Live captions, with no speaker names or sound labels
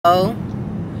So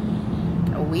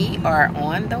we are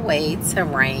on the way to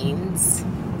Rain's.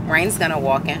 Rain's gonna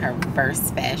walk in her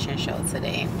first fashion show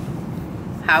today.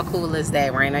 How cool is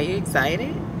that, Rain? Are you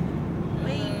excited? Were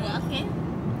you walking?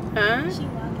 Huh? Is she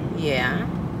walking? Yeah.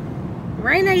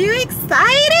 Rain, are you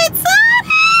excited,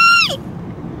 Sonny?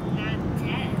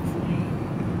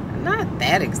 Not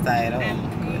that excited. Oh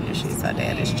my goodness, she's her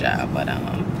daddy's job. But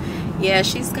yeah,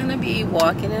 she's gonna be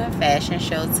walking in a fashion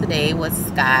show today with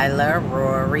Skylar,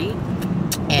 Rory,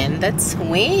 and the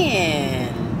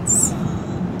twins.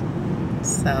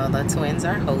 So the twins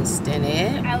are hosting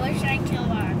it. I wish I could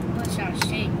watch y'all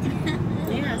shake.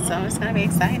 Yeah, so it's gonna be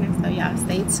exciting. So y'all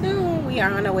stay tuned. We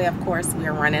are on the way, of course. We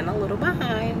are running a little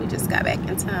behind. We just got back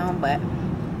in town, but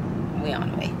we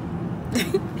on the way.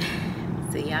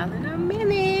 See y'all in a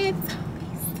minute.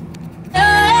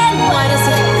 What is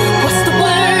it? What's the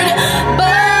word?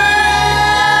 Burn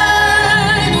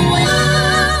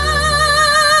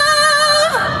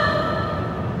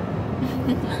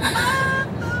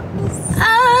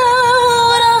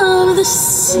out of the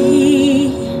sea.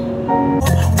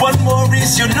 What more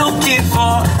is you looking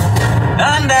for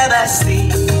under the sea?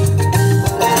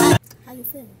 How you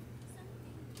feel?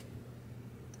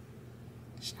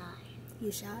 Shy.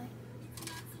 You shy?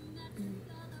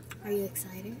 Are you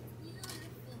excited?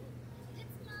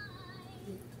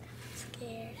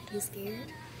 Scared. You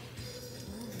scared?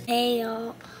 Hey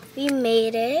y'all, we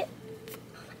made it,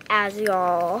 as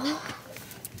y'all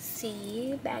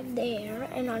see back there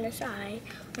and on the side.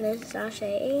 On the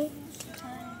side,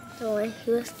 so when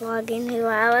he was vlogging, who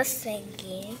I was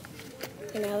singing,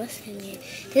 and I was singing.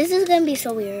 This is gonna be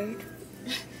so weird.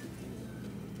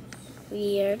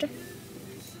 Weird.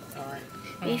 Alright.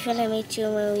 We finna meet you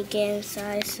when we get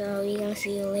inside, so we're gonna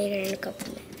see you later in a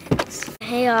couple minutes.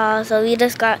 Hey y'all, so we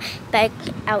just got back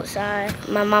outside.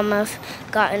 My mama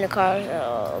got in the car,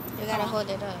 so You gotta hold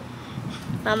it up.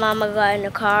 my mama got in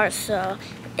the car, so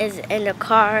is in the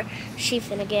car. She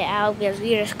finna get out because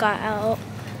we just got out.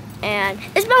 And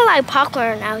it smells like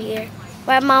popcorn out here.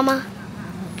 Right, mama?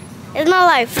 It smells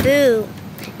like food.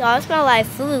 Y'all, it smells like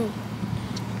food.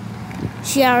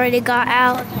 She already got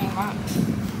out.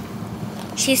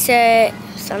 She said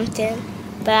something,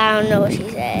 but I don't know what she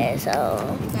said, so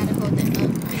You gotta hold it up.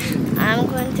 I'm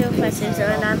going to press it so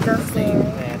I'm not so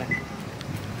scared.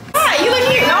 Hi, you look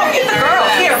here. No, get the girl.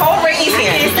 Here, hold Ricky's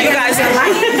hand. You guys are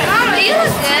like. Mama, you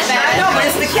look good. I know, but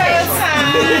it's the kids.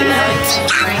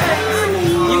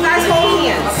 You guys hold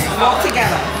hands. Walk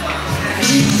together.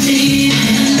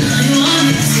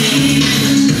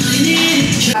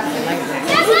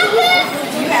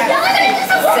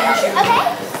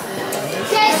 Okay.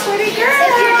 Pretty girl.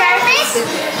 If you're nervous,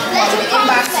 let's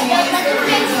inbox me.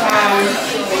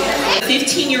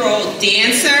 15-year-old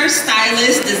dancer,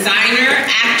 stylist, designer,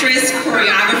 actress,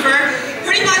 choreographer,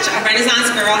 pretty much a Renaissance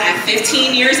girl at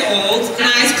 15 years old.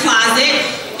 Nice closet,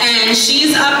 and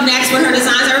she's up next with her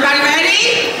designs. Everybody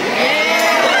ready?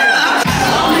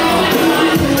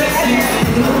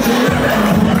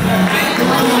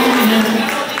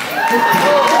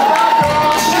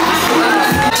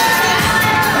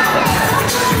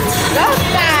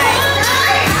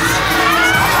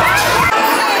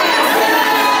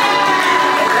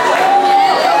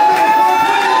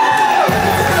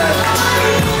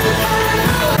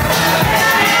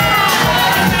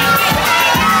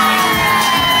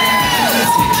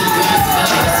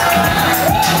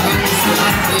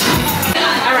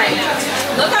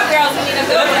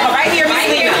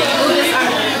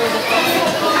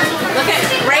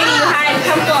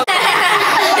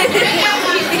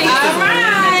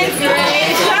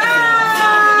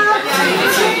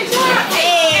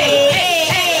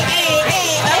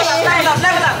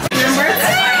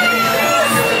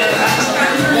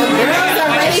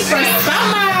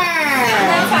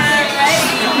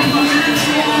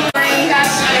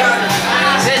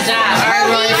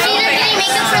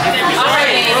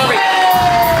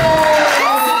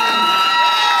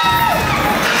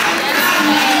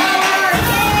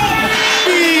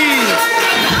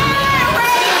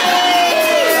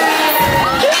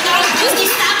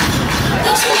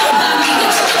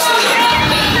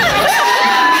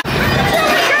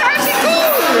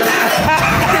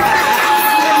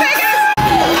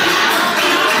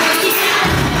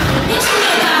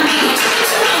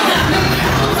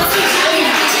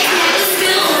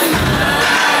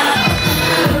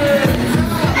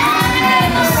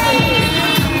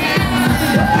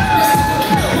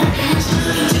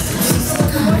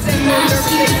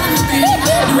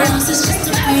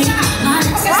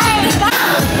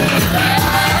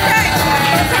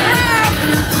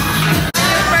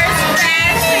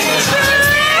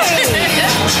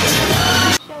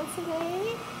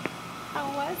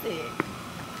 was it?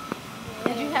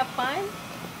 Did you have fun?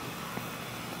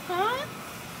 Huh?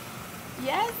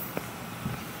 Yes?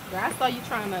 Girl, I saw you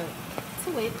trying to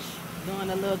twitch. Doing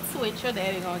a little twitch. Your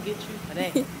daddy gonna get you for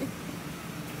that.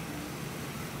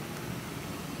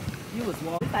 You was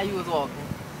walking. That's how you was walking.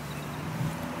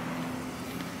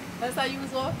 That's how you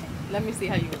was walking? Let me see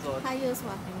how you was walking. How you was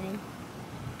walking?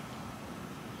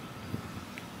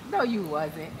 No, you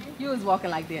wasn't. You was walking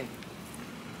like this.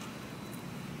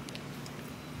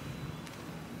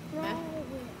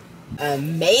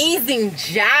 Amazing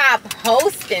job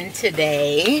hosting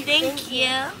today. Thank you.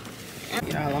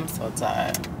 Y'all, I'm so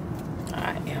tired.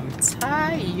 I am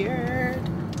tired.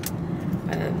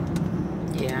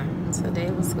 Yeah,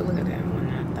 today was good. Look at that one.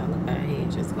 I thought, look at her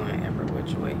head just going every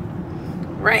which way.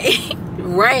 Right.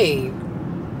 Right.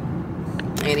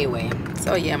 Anyway,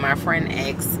 so yeah, my friend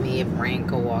asked me if Rain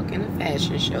could walk in a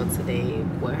fashion show today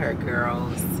with her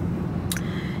girls.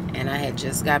 And I had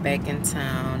just got back in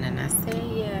town and I said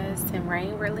yes. And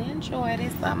Rain really enjoyed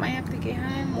it. So I might have to get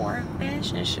her in more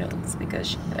fashion shows because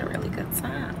she had a really good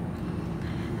time.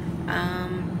 I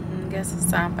guess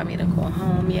it's time for me to go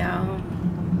home, y'all.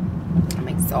 I'm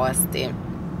exhausted.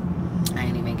 I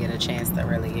didn't even get a chance to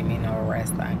really give me no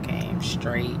rest. I came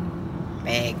straight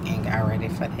back and got ready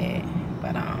for that.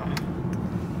 But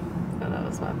what I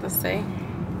was about to say,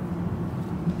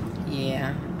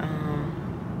 yeah,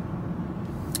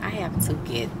 I have to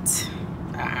get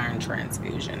an iron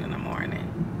transfusion in the morning.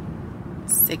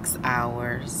 6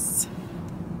 hours.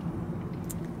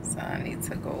 So I need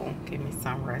to go get me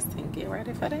some rest and get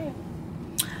ready for that.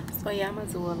 So yeah, I'm gonna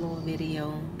do a little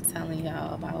video telling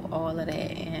y'all about all of that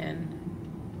and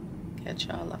catch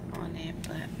y'all up on that.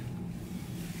 But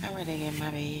I'm ready to get in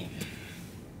my bed.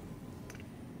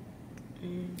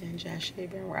 And Josh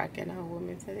been rocking out with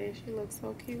me today. She looks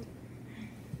so cute.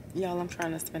 Y'all, I'm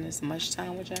trying to spend as much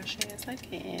time with Josh as I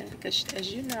can because,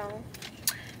 as you know,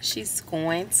 she's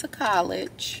going to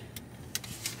college.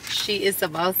 She is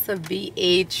about to be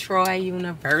a Troy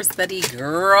University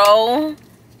girl.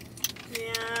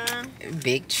 Yeah.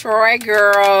 Big Troy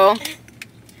girl.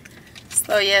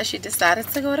 So yeah, she decided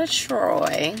to go to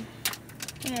Troy.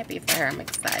 I'm happy for her. I'm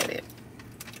excited.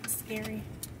 It's scary.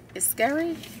 It's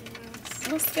scary?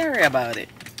 What's scary about it?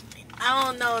 I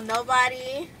don't know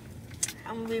nobody.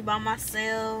 I'm gonna be by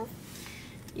myself.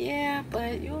 Yeah,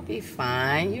 but you'll be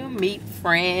fine. You'll meet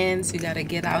friends. You gotta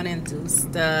get out and do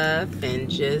stuff and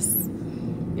just,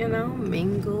 you know,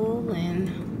 mingle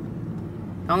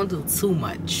and don't do too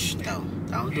much though.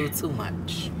 Don't do too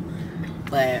much.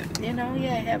 But, you know,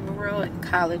 yeah, have a real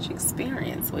college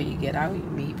experience where you get out, you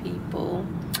meet people,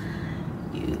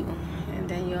 and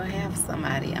then you'll have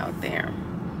somebody out there.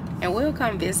 And we'll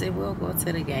come visit. We'll go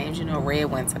to the games. You know, Red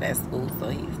went to that school, so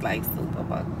he's like super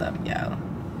bucked up, y'all,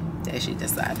 that she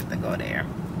decided to go there.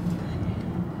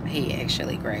 He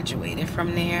actually graduated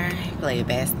from there. He played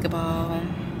basketball.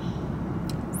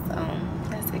 So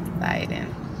that's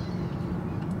exciting.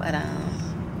 But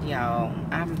y'all,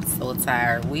 I'm so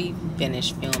tired. We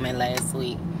finished filming last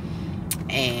week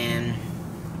and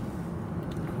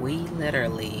we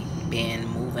literally been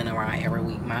moving around every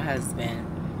week. My husband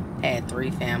had 3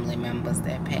 family members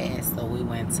that passed, so we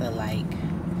went to, like,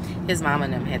 his mom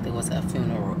and them had to go to a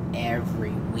funeral every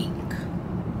week,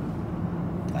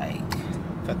 like,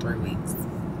 for 3 weeks,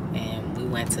 and we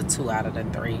went to 2 out of the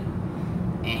 3,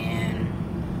 and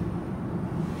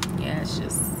yeah, it's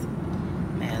just,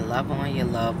 man, love on your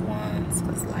loved ones,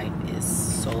 because life is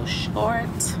so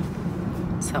short.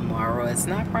 Tomorrow is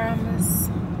not promised,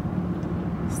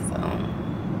 so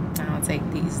I don't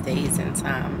take these days and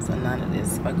times and none of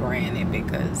this for granted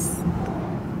because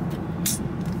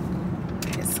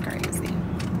it's crazy.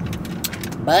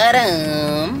 But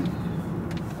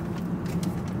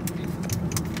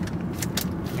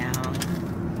y'all,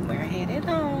 we're headed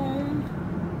home.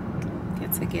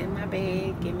 Get to get in my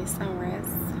bed, give me some rest,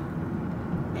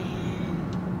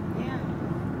 and yeah.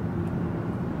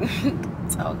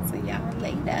 Talk to y'all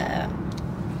later.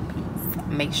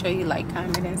 Make sure you like,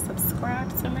 comment, and subscribe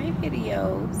to my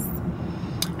videos.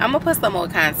 I'm gonna put some more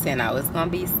content out. It's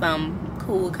gonna be some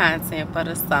cool content for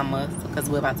the summer because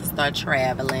we're about to start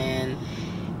traveling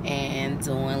and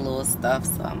doing little stuff,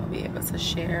 so I'm gonna be able to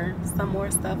share some more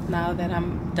stuff now that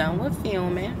I'm done with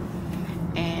filming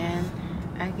and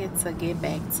I get to get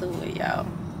back to it, y'all.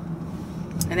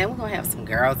 And then we're gonna have some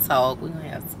girl talk. We're gonna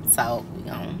have some talk.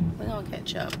 We're gonna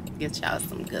catch up, get y'all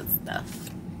some good stuff.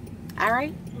 All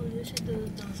right. You should do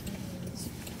those videos.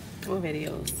 What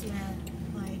videos? Yeah,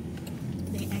 like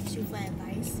they ask you for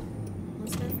advice and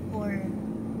stuff, or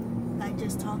like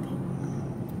just talking.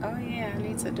 Oh yeah, I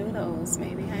need to do those.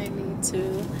 Maybe I need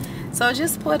to. So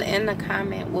just put in the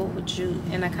comment, what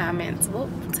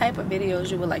type of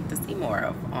videos you would like to see more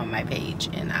of on my page,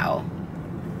 and I'll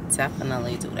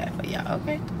definitely do that for y'all.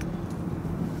 Okay.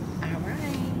 All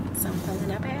right. So I'm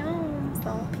pulling up at home.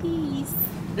 So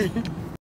peace.